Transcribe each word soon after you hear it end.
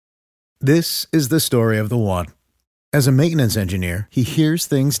This is the story of the one. As a maintenance engineer, he hears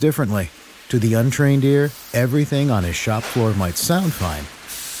things differently. To the untrained ear, everything on his shop floor might sound fine,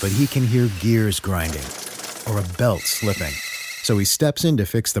 but he can hear gears grinding or a belt slipping. So he steps in to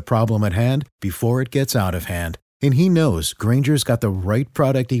fix the problem at hand before it gets out of hand. And he knows Grainger's got the right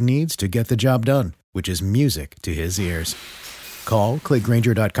product he needs to get the job done, which is music to his ears. Call, click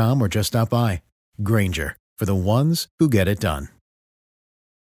Grainger.com, or just stop by. Grainger, for the ones who get it done.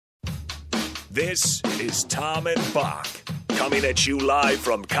 This is Tom and Bock, coming at you live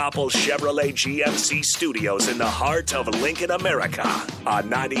from Coppel Chevrolet GMC Studios in the heart of Lincoln, America, on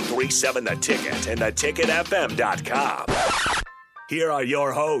 93.7 The Ticket and theticketfm.com. Here are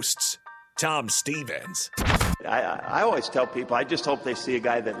your hosts, Tom Stevens. I always tell people, I just hope they see a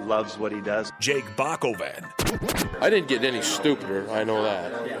guy that loves what he does. Jake Bockoven. I didn't get any stupider, I know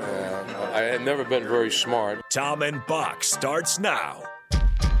that. I had never been very smart. Tom and Bock starts now.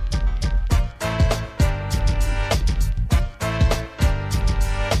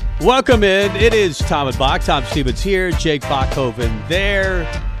 Welcome in. It is Tom and Bock. Tom Stevens here, Jake Bockoven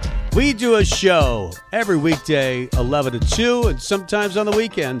there. We do a show every weekday, 11 to 2, and sometimes on the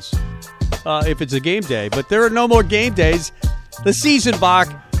weekends if it's a game day. But there are no more game days. The season,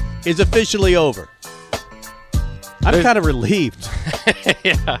 Bock, is officially over. I'm kind of relieved.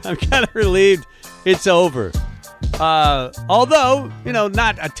 Yeah. I'm kind of relieved it's over. Although,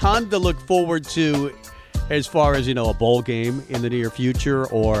 not a ton to look forward to as far as, a bowl game in the near future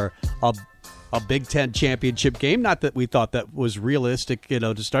or a Big Ten championship game. Not that we thought that was realistic,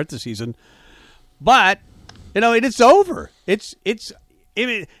 to start the season. But, it's over.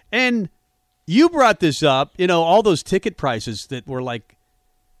 And you brought this up, all those ticket prices that were like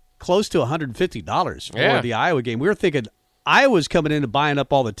close to $150 for the Iowa game. We were thinking Iowa's coming in and buying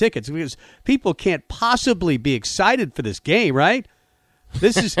up all the tickets because people can't possibly be excited for this game, right?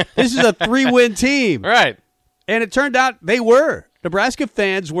 This is a 3-win team. Right. And it turned out they were. Nebraska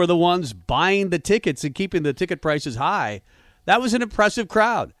fans were the ones buying the tickets and keeping the ticket prices high. That was an impressive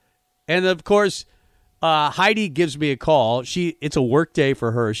crowd. And, of course, Heidi gives me a call. It's a work day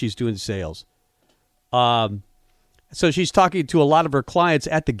for her. She's doing sales. So she's talking to a lot of her clients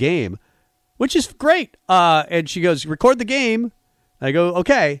at the game, which is great. And she goes, record the game. I go,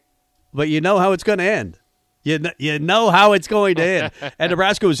 okay, but you know how it's going to end. You know how it's going to end. And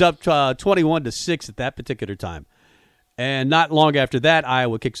Nebraska was up 21-6 at that particular time. And not long after that,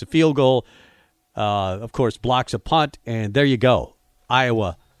 Iowa kicks a field goal, of course, blocks a punt, and there you go.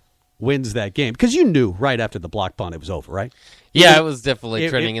 Iowa wins that game. Because you knew right after the block punt it was over, right? Yeah, it was definitely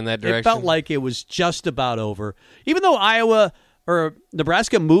trending in that direction. It felt like it was just about over. Even though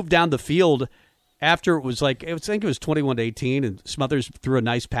Nebraska moved down the field after it was I think it was 21-18, and Smothers threw a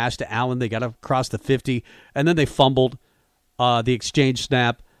nice pass to Allen. They got across the 50, and then they fumbled the exchange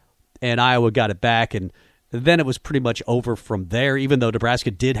snap, and Iowa got it back, and then it was pretty much over from there, even though Nebraska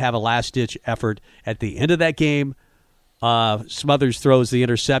did have a last-ditch effort at the end of that game. Smothers throws the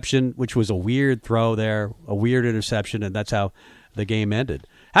interception, which was a weird throw there, a weird interception, and that's how the game ended.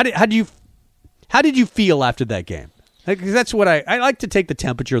 How did you feel after that game? That's what I like to take the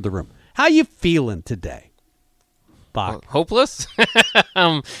temperature of the room. How you feeling today, Bock? Hopeless.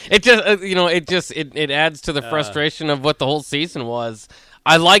 It adds to the frustration of what the whole season was.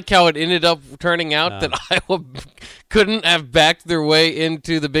 I like how it ended up turning out that Iowa couldn't have backed their way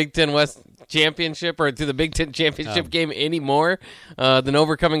into the Big Ten West championship or to the Big Ten championship game anymore than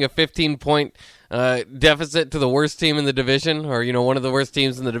overcoming a 15-point deficit to the worst team in the division, or one of the worst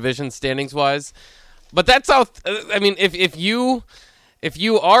teams in the division standings wise. But that's how. If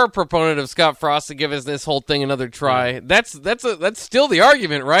you are a proponent of Scott Frost to give us this whole thing another try, that's still the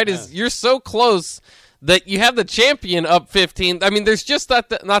argument, right? Is you're so close that you have the champion up 15. There's just not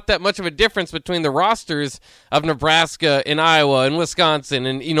that much of a difference between the rosters of Nebraska and Iowa and Wisconsin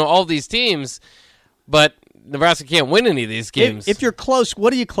and all these teams, but Nebraska can't win any of these games. If you're close,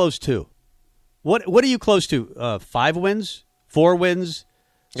 what are you close to? What are you close to? 5 wins, 4 wins.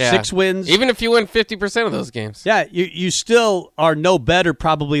 Yeah. 6 wins. Even if you win 50% of those games. Yeah, you still are no better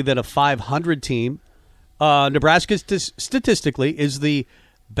probably than a 500 team. Nebraska statistically is the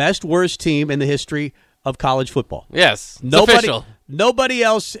best-worst team in the history of college football. Yes, it's official. Nobody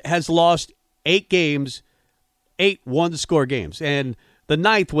else has lost 8 games, 8 one-score games. And the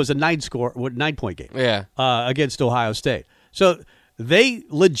 9th was a 9-point game against Ohio State. So they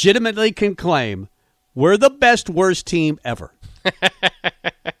legitimately can claim we're the best-worst team ever.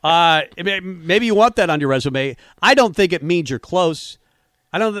 Maybe you want that on your resume. I don't think it means you're close.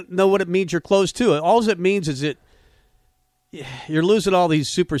 I don't know what it means you're close to. All it means is that you're losing all these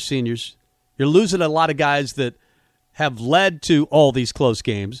super seniors. You're losing a lot of guys that have led to all these close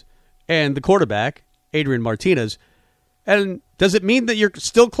games. and the quarterback, Adrian Martinez. And does it mean that you're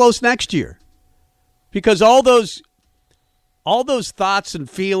still close next year? Because all those thoughts and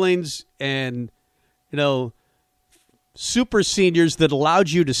feelings and, super seniors that allowed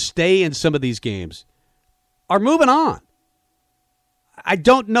you to stay in some of these games are moving on. I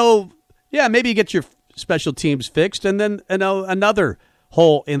don't know. Yeah, maybe you get your special teams fixed, and then another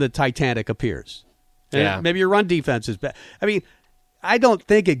hole in the Titanic appears. And maybe your run defense is bad. I mean, I don't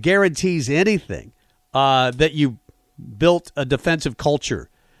think it guarantees anything that you built a defensive culture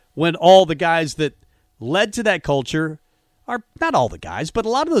when all the guys that led to that culture are not all the guys, but a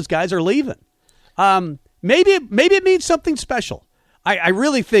lot of those guys are leaving. Maybe it means something special. I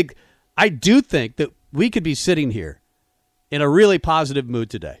do think that we could be sitting here in a really positive mood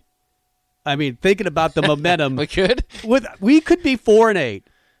today. I mean, thinking about the momentum. We could be 4-8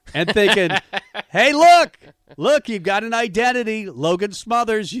 and thinking, hey, look, you've got an identity. Logan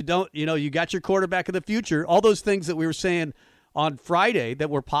Smothers, you got your quarterback of the future. All those things that we were saying on Friday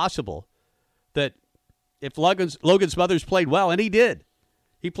that were possible, that if Logan Smothers played well, and he did,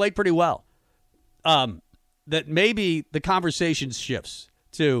 he played pretty well, that maybe the conversation shifts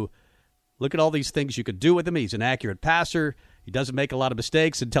to look at all these things you could do with him. He's an accurate passer. He doesn't make a lot of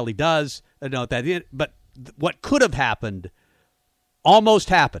mistakes until he does. But what could have happened almost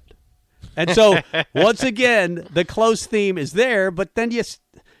happened. And so, once again, the close theme is there, but then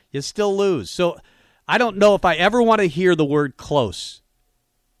you still lose. So I don't know if I ever want to hear the word close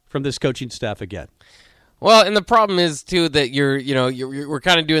from this coaching staff again. Well, and the problem is too that we're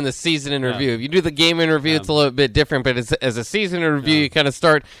kind of doing the season in review. If you do the game in review, it's a little bit different. But as a season in review, you kind of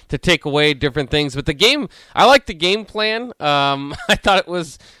start to take away different things. But the game, I like the game plan. I thought it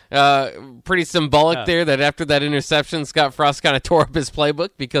was pretty symbolic there that after that interception, Scott Frost kind of tore up his playbook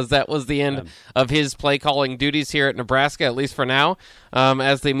because that was the end of his play calling duties here at Nebraska, at least for now,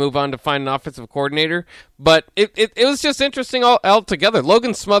 as they move on to find an offensive coordinator. But it was just interesting altogether.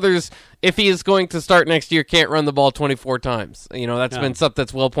 Logan Smothers, if he is going to start next year, can't run the ball 24 times. That's been something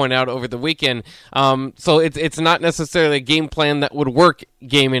that's well pointed out over the weekend. So it's not necessarily a game plan that would work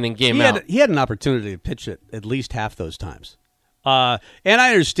game in and game out. He had an opportunity to pitch it at least half those times. And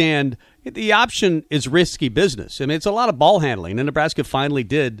I understand the option is risky business. I mean, it's a lot of ball handling, and Nebraska finally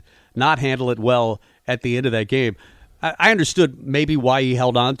did not handle it well at the end of that game. I understood maybe why he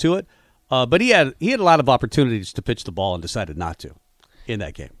held on to it, but he had a lot of opportunities to pitch the ball and decided not to in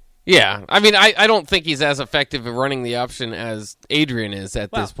that game. Yeah, I mean, I don't think he's as effective at running the option as Adrian is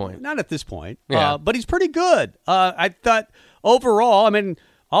at this point. Not at this point, but he's pretty good. I thought overall, I mean,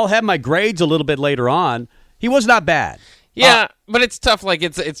 I'll have my grades a little bit later on. He was not bad. Yeah, but it's tough. Like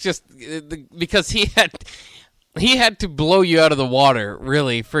it's just because he had to blow you out of the water,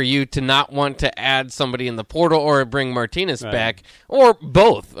 really, for you to not want to add somebody in the portal or bring Martinez back, or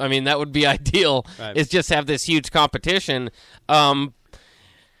both. I mean, that would be ideal. Right. Is just have this huge competition.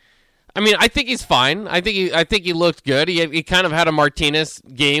 I mean, I think he's fine. I think he looked good. He kind of had a Martinez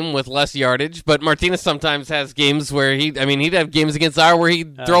game with less yardage, but Martinez sometimes has games where he'd have games against Iowa where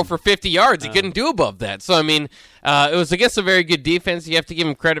he'd throw for 50 yards. He couldn't do above that. So, I mean, it was, I guess, a very good defense. You have to give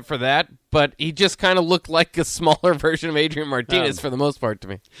him credit for that, but he just kind of looked like a smaller version of Adrian Martinez for the most part to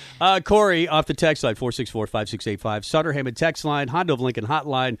me. Corey, off the text line, 464-5685, Sutter Heyman text line, Honda of Lincoln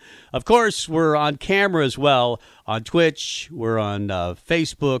hotline. Of course, we're on camera as well, on Twitch, we're on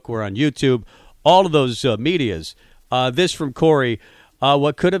Facebook, we're on YouTube, all of those medias. This from Corey,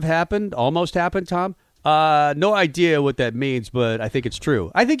 what could have happened, almost happened, Tom? No idea what that means, but I think it's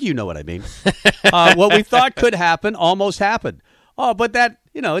true. I think you know what I mean. What we thought could happen almost happened. Oh, but that,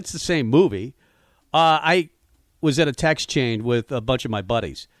 it's the same movie. I was at a text chain with a bunch of my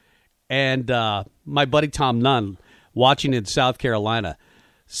buddies, and my buddy Tom Nunn, watching in South Carolina,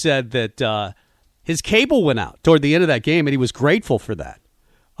 said that his cable went out toward the end of that game, and he was grateful for that,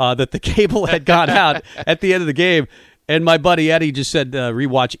 that the cable had gone out at the end of the game. And my buddy Eddie just said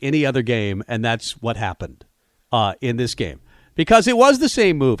rewatch any other game, and that's what happened in this game. Because it was the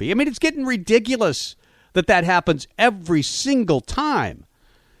same movie. I mean, it's getting ridiculous that happens every single time.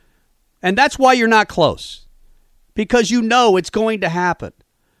 And that's why you're not close. Because you know it's going to happen.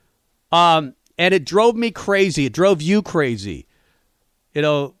 And it drove me crazy. It drove you crazy. It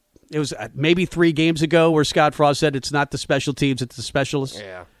was maybe 3 games ago where Scott Frost said it's not the special teams, it's the specialists.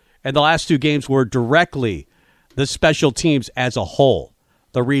 Yeah. And the last 2 games were directly the special teams as a whole,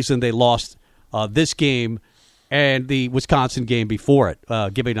 the reason they lost this game and the Wisconsin game before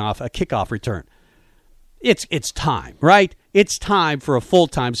it, giving off a kickoff return. It's time, right? It's time for a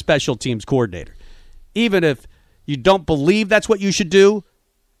full-time special teams coordinator. Even if you don't believe that's what you should do,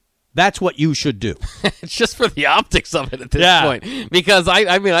 That's what you should do. It's just for the optics of it at this point. Because,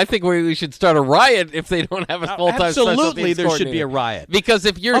 I think we should start a riot if they don't have a full-time special teams Absolutely, there should be a coordinator. riot. Because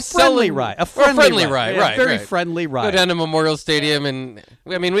if you're a friendly riot. A friendly riot. Right. Very friendly riot. Go down to Memorial Stadium and,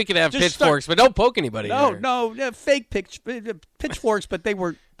 we could have Just pitchforks, but don't poke anybody. No, fake pitchforks, but they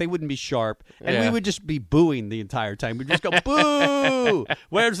wouldn't be sharp. And we would just be booing the entire time. We'd just go, boo!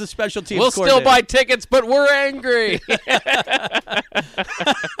 Where's the special teams We'll coordinator? still buy tickets, but we're angry.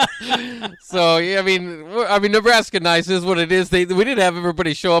 So, Nebraska nice is what it is. We did have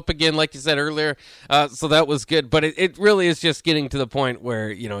everybody show up again, like you said earlier, so that was good. But it really is just getting to the point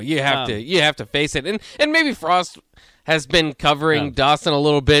where, you have to face it. And maybe Frost has been covering Dawson a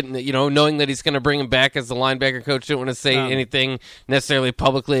little bit, and knowing that he's going to bring him back as the linebacker coach. Didn't want to say anything necessarily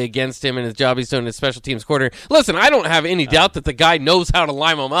publicly against him and his job he's doing as special teams coordinator. Listen, I don't have any doubt that the guy knows how to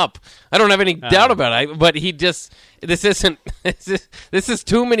line them up. I don't have any doubt about it. But he just this is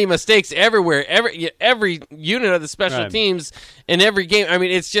too many mistakes everywhere. Every unit of the special teams in every game.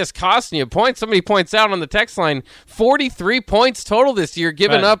 It's just costing you points. Somebody points out on the text line 43 points total this year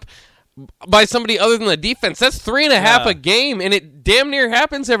given up by somebody other than the defense. That's 3.5 a game, and it damn near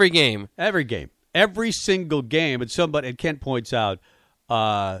happens every game. Every single game. And Kent points out,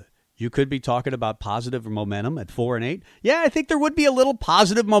 you could be talking about positive momentum at 4-8. Yeah, I think there would be a little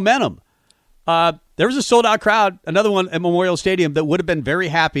positive momentum. There was a sold-out crowd, another one at Memorial Stadium, that would have been very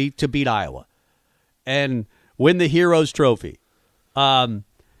happy to beat Iowa and win the Heroes Trophy. It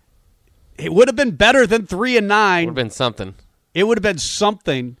would have been better than 3-9. Would have been something. It would have been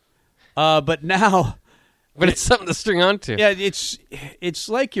something. But now, it's something to string on to. Yeah, it's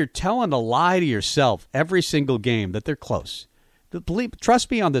like you're telling a lie to yourself every single game that they're close.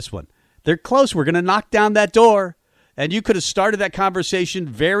 Trust me on this one. They're close. We're going to knock down that door, and you could have started that conversation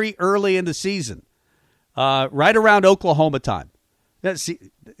very early in the season, right around Oklahoma time. See,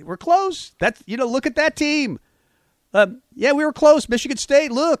 we're close. Look at that team. We were close. Michigan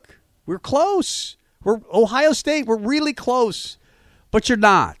State. Look, we're close. We're Ohio State. We're really close, but you're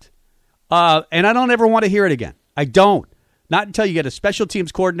not. And I don't ever want to hear it again. I don't. Not until you get a special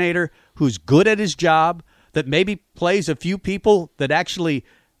teams coordinator who's good at his job, that maybe plays a few people that actually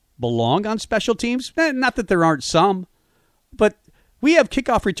belong on special teams. Not that there aren't some, but we have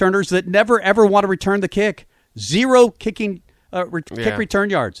kickoff returners that never, ever want to return the kick. 0 kick return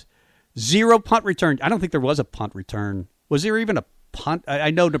yards. 0 punt return. I don't think there was a punt return. Was there even a punt?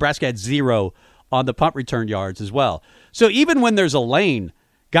 I know Nebraska had 0 on the punt return yards as well. So even when there's a lane,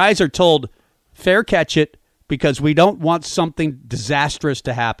 guys are told, fair catch it, because we don't want something disastrous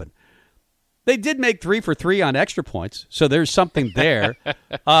to happen. They did make 3 for 3 on extra points, so there's something there.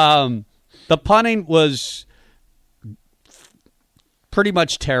 The punting was pretty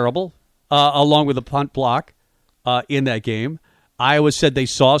much terrible, along with the punt block in that game. Iowa said they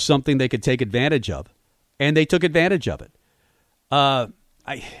saw something they could take advantage of, and they took advantage of it.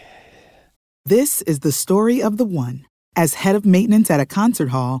 This is the story of the one. As head of maintenance at a concert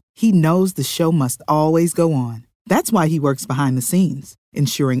hall, he knows the show must always go on. That's why he works behind the scenes,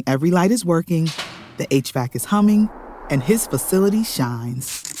 ensuring every light is working, the HVAC is humming, and his facility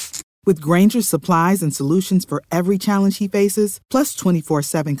shines. With Grainger's supplies and solutions for every challenge he faces, plus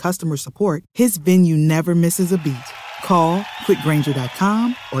 24/7 customer support, his venue never misses a beat. Call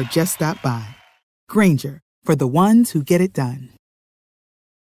quickgrainger.com or just stop by. Grainger, for the ones who get it done.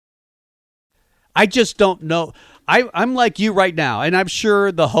 I just don't know. I'm like you right now, and I'm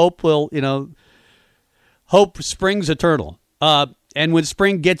sure the hope will, hope springs eternal. And when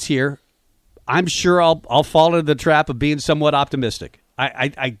spring gets here, I'm sure I'll fall into the trap of being somewhat optimistic.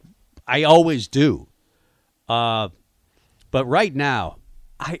 I always do. But right now,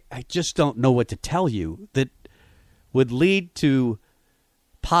 I just don't know what to tell you that would lead to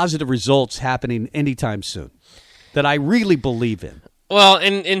positive results happening anytime soon that I really believe in. Well,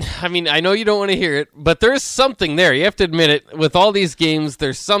 and I mean, I know you don't want to hear it, but there's something there. You have to admit it. With all these games,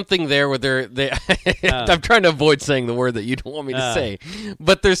 there's something there where I'm trying to avoid saying the word that you don't want me to say,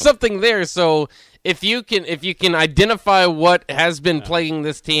 but there's something there. So if you can identify what has been plaguing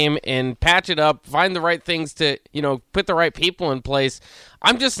this team and patch it up, find the right things to, put the right people in place,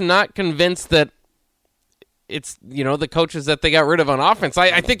 I'm just not convinced that it's, the coaches that they got rid of on offense.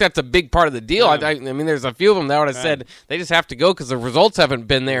 I think that's a big part of the deal. I mean, there's a few of them that would have said they just have to go because the results haven't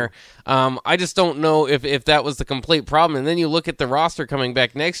been there. I just don't know if that was the complete problem. And then you look at the roster coming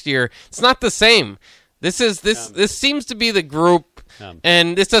back next year, it's not the same. This seems to be the group,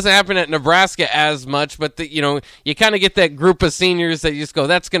 and this doesn't happen at Nebraska as much, but you kind of get that group of seniors that you just go,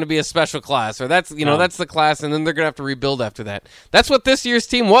 that's going to be a special class, or that's the class, and then they're going to have to rebuild after that. That's what this year's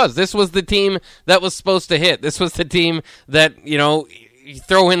team was. This was the team that was supposed to hit. This was the team that, you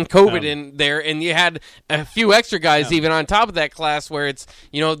throw in COVID in there, and you had a few extra guys even on top of that class where it's,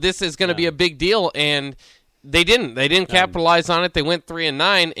 this is going to be a big deal, and they didn't capitalize on it. They went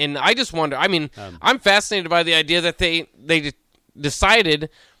 3-9, and I just wonder. I mean, I'm fascinated by the idea that they decided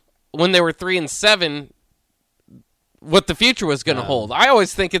when they were 3-7 what the future was going to hold. I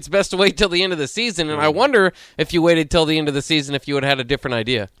always think it's best to wait till the end of the season, and I wonder if you waited till the end of the season if you would have had a different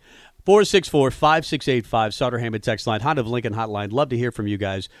idea. 464-5685, Sutter Hammond text line, Honda of Lincoln hotline. Love to hear from you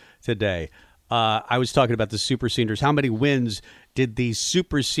guys today. I was talking about the Super Seniors. How many wins did these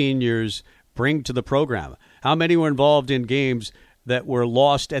Super Seniors bring to the program? How many were involved in games that were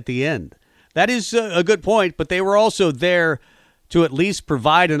lost at the end? That is a good point, but they were also there to at least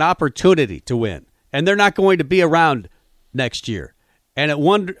provide an opportunity to win. And they're not going to be around next year. And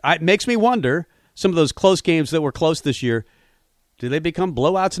it makes me wonder, some of those close games that were close this year, do they become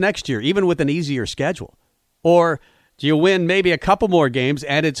blowouts next year, even with an easier schedule? Or do you win maybe a couple more games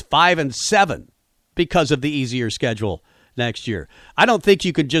and it's 5-7 because of the easier schedule next year? I don't think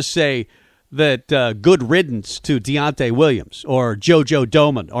you could just say that good riddance to Deontay Williams or JoJo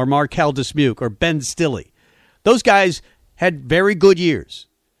Doman or Markel Dismuke or Ben Stilley. Those guys had very good years,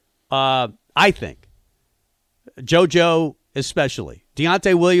 I think. JoJo especially.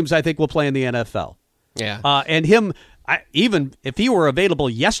 Deontay Williams, I think, will play in the NFL. Yeah. And him, even if he were available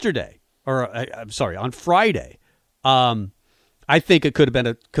yesterday, or on Friday, I think it could have been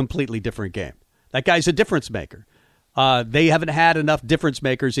a completely different game. That guy's a difference maker. They haven't had enough difference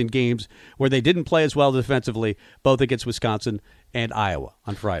makers in games where they didn't play as well defensively, both against Wisconsin and Iowa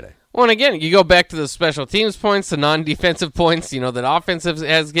on Friday. Well, and again, you go back to the special teams points, the non-defensive points, that offense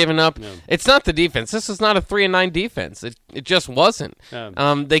has given up. No. It's not the defense. This is not a 3-9 defense. It just wasn't.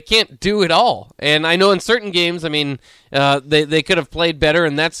 They can't do it all. And I know in certain games, they could have played better,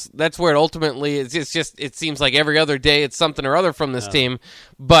 and that's where it ultimately is. It seems like every other day it's something or other from this team.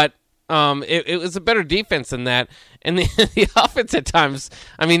 But it was a better defense than that. And the offense at times,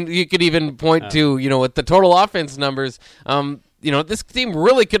 you could even point to, with the total offense numbers, this team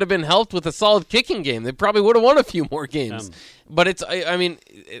really could have been helped with a solid kicking game. They probably would have won a few more games. But it's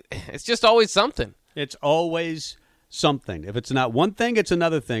just always something. It's always something. If it's not one thing, it's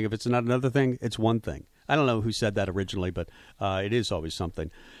another thing. If it's not another thing, it's one thing. I don't know who said that originally, but it is always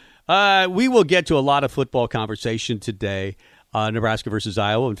something. We will get to a lot of football conversation today, Nebraska versus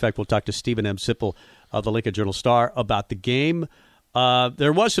Iowa. In fact, we'll talk to Stephen M. Sipple of the Lincoln Journal-Star about the game.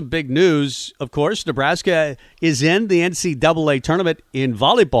 There was some big news, of course. Nebraska is in the NCAA tournament in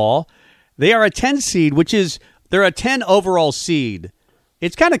volleyball. They are a 10 seed, they're a 10 overall seed.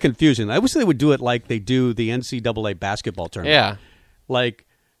 It's kind of confusing. I wish they would do it like they do the NCAA basketball tournament. Yeah. Like,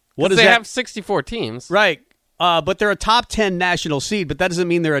 what is that? They have 64 teams. Right. But they're a top 10 national seed, but that doesn't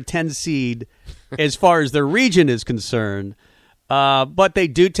mean they're a 10 seed as far as their region is concerned. But they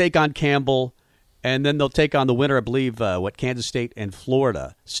do take on Campbell. And then they'll take on the winner, I believe, Kansas State and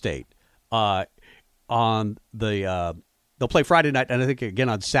Florida State. They'll play Friday night, and I think again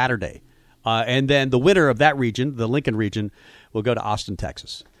on Saturday. And then the winner of that region, the Lincoln region, will go to Austin,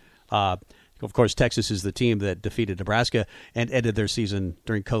 Texas. Of course, Texas is the team that defeated Nebraska and ended their season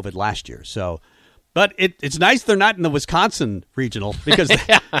during COVID last year. But it's nice they're not in the Wisconsin regional because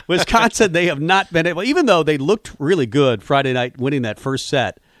Wisconsin, they have not been able, even though they looked really good Friday night winning that first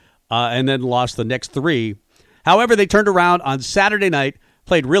set. And then lost the next three. However, they turned around on Saturday night,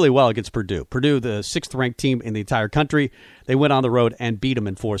 played really well against Purdue. Purdue, the 6th-ranked team in the entire country. They went on the road and beat them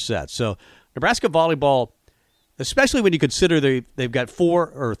in 4 sets. So Nebraska volleyball, especially when you consider they've got 4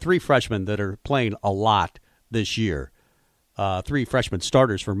 or 3 freshmen that are playing a lot this year, 3 freshman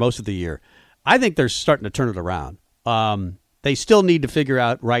starters for most of the year, I think they're starting to turn it around. They still need to figure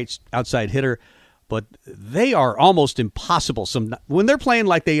out right outside hitter, but they are almost impossible. When they're playing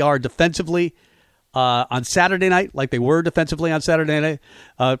like they are defensively on Saturday night, like they were defensively on Saturday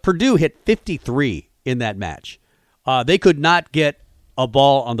night, Purdue hit 53 in that match. They could not get a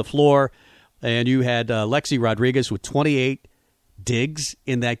ball on the floor, and you had Lexi Rodriguez with 28 digs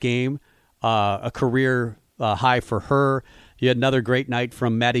in that game, a career high for her. You had another great night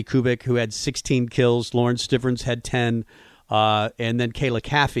from Maddie Kubik, who had 16 kills. Lauren Stivrins had 10. And then Kayla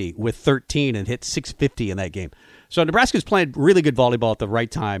Caffey with 13 and hit 650 in that game. So Nebraska's playing really good volleyball at the right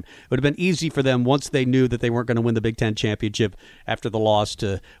time. It would have been easy for them once they knew that they weren't going to win the Big Ten championship after the loss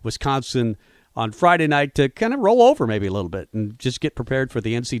to Wisconsin on Friday night to kind of roll over maybe a little bit and just get prepared for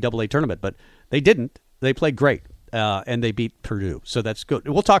the NCAA tournament. But they didn't. They played great, and they beat Purdue. So that's good.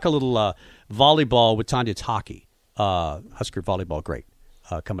 We'll talk a little volleyball with Tanya Taki, Husker volleyball great,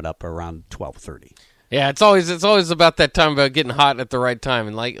 coming up around 12:30. Yeah, it's always about that time about getting hot at the right time,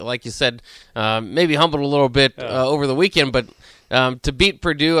 and like you said, maybe humbled a little bit over the weekend, but To beat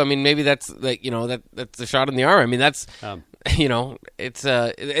Purdue, I mean, maybe that's that's a shot in the arm. I mean, that's it's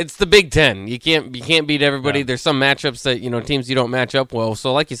the Big Ten. You can't beat everybody. Yeah. There's some matchups that teams you don't match up well.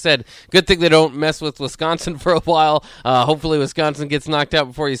 So like you said, good thing they don't mess with Wisconsin for a while. Hopefully Wisconsin gets knocked out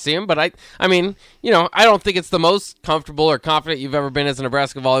before you see them. But I mean, I don't think it's the most comfortable or confident you've ever been as a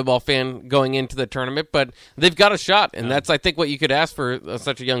Nebraska volleyball fan going into the tournament. But they've got a shot, and that's I think what you could ask for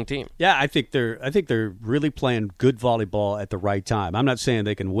such a young team. Yeah, I think they're really playing good volleyball at the right time. I'm not saying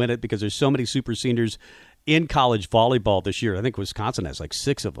they can win it because there's so many super seniors in college volleyball this year. I think Wisconsin has like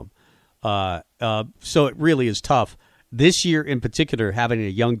 6 of them. So it really is tough this year in particular, having a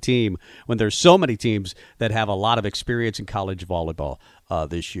young team when there's so many teams that have a lot of experience in college volleyball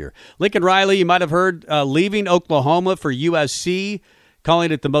this year. Lincoln Riley, you might have heard, leaving Oklahoma for USC,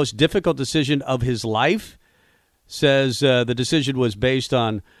 calling it the most difficult decision of his life. Says the decision was based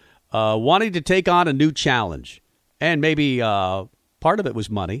on wanting to take on a new challenge. And maybe part of it was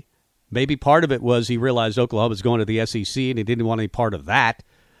money. Maybe part of it was he realized Oklahoma was going to the SEC and he didn't want any part of that.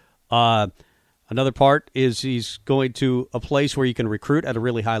 Another part is he's going to a place where you can recruit at a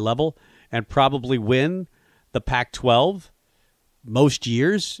really high level and probably win the Pac-12 most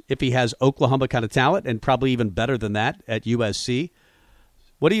years if he has Oklahoma kind of talent, and probably even better than that at USC.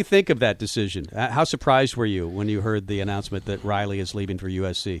 What do you think of that decision? How surprised were you when you heard the announcement that Riley is leaving for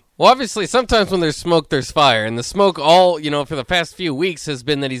USC? Well, obviously, sometimes when there's smoke, there's fire. And the smoke for the past few weeks has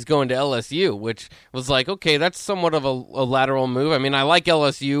been that he's going to LSU, which was like, okay, that's somewhat of a lateral move. I mean, I like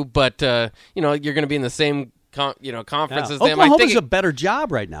LSU, but, you're going to be in the same conference as them. Oklahoma's a better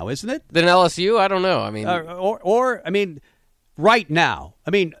job right now, isn't it? Than LSU? I don't know. I mean, right now. I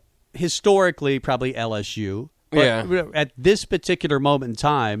mean, historically, probably LSU. But at this particular moment in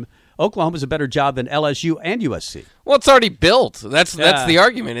time, Oklahoma's a better job than LSU and USC. Well, it's already built. That's the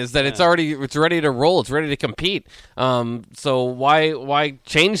argument, is that it's ready to roll. It's ready to compete. So why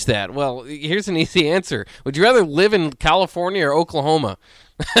change that? Well, here's an easy answer. Would you rather live in California or Oklahoma?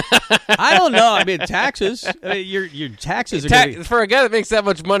 I don't know. I mean, taxes. Your taxes are for a guy that makes that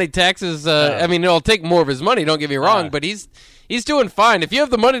much money. Taxes. I mean, it'll take more of his money. Don't get me wrong, but he's doing fine. If you have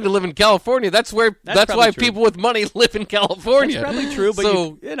the money to live in California, that's why true. People with money live in California. That's probably true. But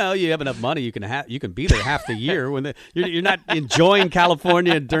so, you have enough money, you can be there half the year when you're not enjoying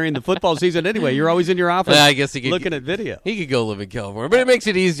California during the football season anyway. You're always in your office. I guess he could, looking at video. He could go live in California, but it makes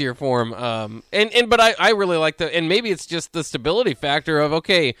it easier for him. But I really like and maybe it's just the stability factor of,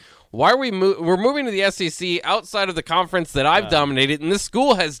 okay, why are we're moving to the SEC outside of the conference that I've dominated, and this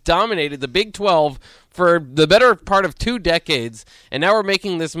school has dominated the Big 12 for the better part of 2 decades, and now we're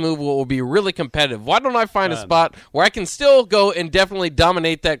making this move what will be really competitive. Why don't I find a spot where I can still go and definitely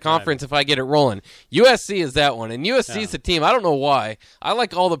dominate that conference if I get it rolling? USC is that one, and USC is a team. I don't know why. I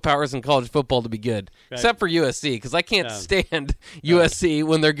like all the powers in college football to be good, except for USC, because I can't stand USC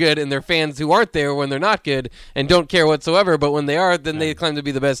when they're good and their fans who aren't there when they're not good and don't care whatsoever, but when they are, then they claim to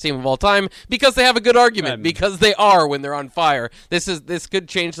be the best team of all time because they have a good argument, because they are when they're on fire. This could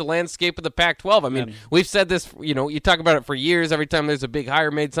change the landscape of the Pac-12. I mean, we've said this, you talk about it for years. Every time there's a big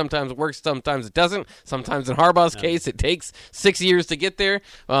hire made, sometimes it works, sometimes it doesn't. Sometimes in Harbaugh's case, it takes 6 years to get there.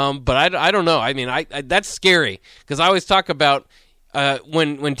 But I don't know. I mean, that's scary, because I always talk about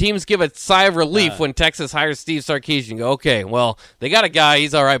when teams give a sigh of relief when Texas hires Steve Sarkisian. Go, okay, well, they got a guy,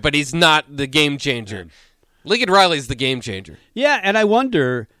 he's all right, but he's not the game changer. Lincoln Riley's the game changer. Yeah, and I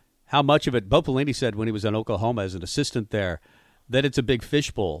wonder how much of it, Bo Pelini said when he was in Oklahoma as an assistant there, that it's a big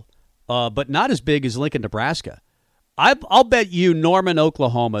fishbowl. But not as big as Lincoln, Nebraska. I'll bet you Norman,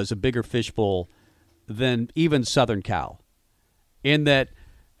 Oklahoma is a bigger fishbowl than even Southern Cal. In that,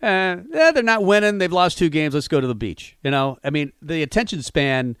 they're not winning. They've lost 2 games. Let's go to the beach. I mean, the attention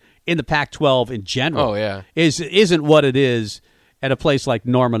span in the Pac-12 in general isn't what it is at a place like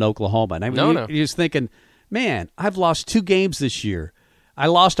Norman, Oklahoma. And I mean, you're just thinking, man, I've lost 2 games this year. I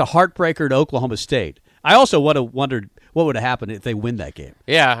lost a heartbreaker to Oklahoma State. I also would have wondered what would have happened if they win that game.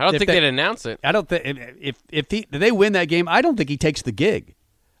 Yeah, I don't think they'd announce it. I don't think if they win that game, I don't think he takes the gig.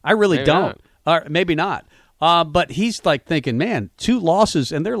 I really maybe don't. Or maybe not. But he's like thinking, man, 2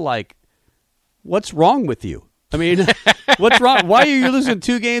 losses, and they're like, what's wrong with you? I mean, what's wrong? Why are you losing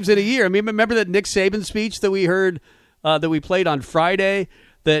 2 games in a year? I mean, remember that Nick Saban speech that we heard that we played on Friday,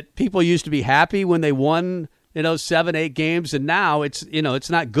 that people used to be happy when they won, 7, 8 games, and now it's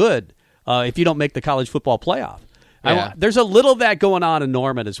not good if you don't make the college football playoff. Yeah. There's a little of that going on in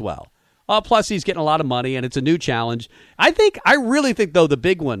Norman as well. Plus, he's getting a lot of money, and it's a new challenge. I really think, though, the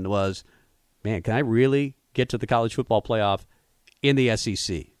big one was, man, can I really get to the college football playoff in the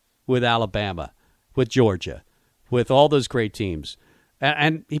SEC with Alabama, with Georgia, with all those great teams?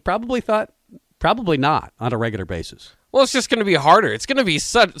 And he probably thought, Probably not on a regular basis. Well, it's just going to be harder. It's going to be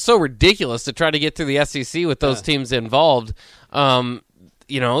so ridiculous to try to get through the SEC with those teams involved.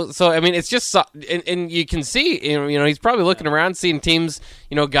 So I mean, it's just and you can see, he's probably looking around, seeing teams,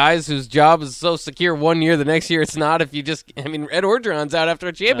 guys whose job is so secure one year, the next year it's not. If you just, Ed Orgeron's out after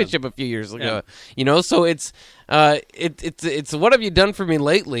a championship a few years ago, so it's what have you done for me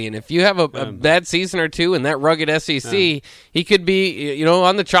lately? And if you have a bad season or two in that rugged SEC, he could be,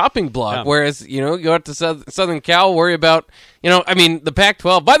 on the chopping block. Yeah. Whereas, go out to Southern Cal, worry about, the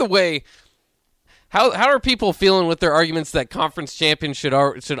Pac-12. By the way. How are people feeling with their arguments that conference champions should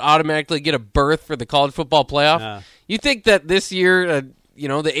automatically get a berth for the college football playoff? You think that this year, the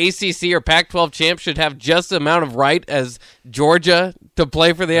ACC or Pac-12 champ should have just the amount of right as Georgia to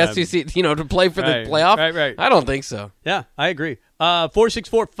play for the SEC, to play for the playoff? Right. I don't think so. Yeah, I agree.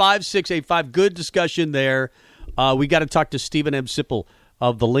 464-5685. Good discussion there. We got to talk to Stephen M. Sipple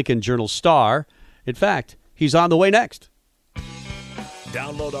of the Lincoln Journal-Star. In fact, he's on the way next.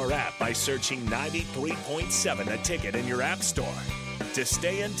 Download our app by searching 93.7 The Ticket in your app store to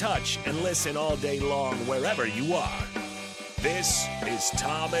stay in touch and listen all day long wherever you are. This is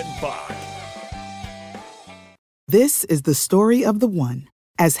Tom and Bock. This is the story of the one.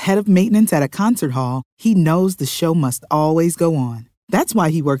 As head of maintenance at a concert hall, he knows the show must always go on. That's why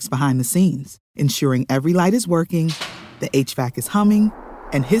he works behind the scenes, ensuring every light is working, the HVAC is humming,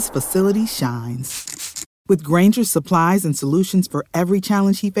 and his facility shines. With Grainger's supplies and solutions for every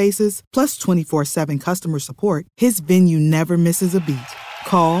challenge he faces, plus 24/7 customer support, his venue never misses a beat.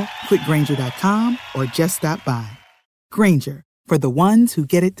 Call quickgrainger.com or just stop by. Grainger, for the ones who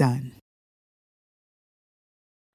get it done.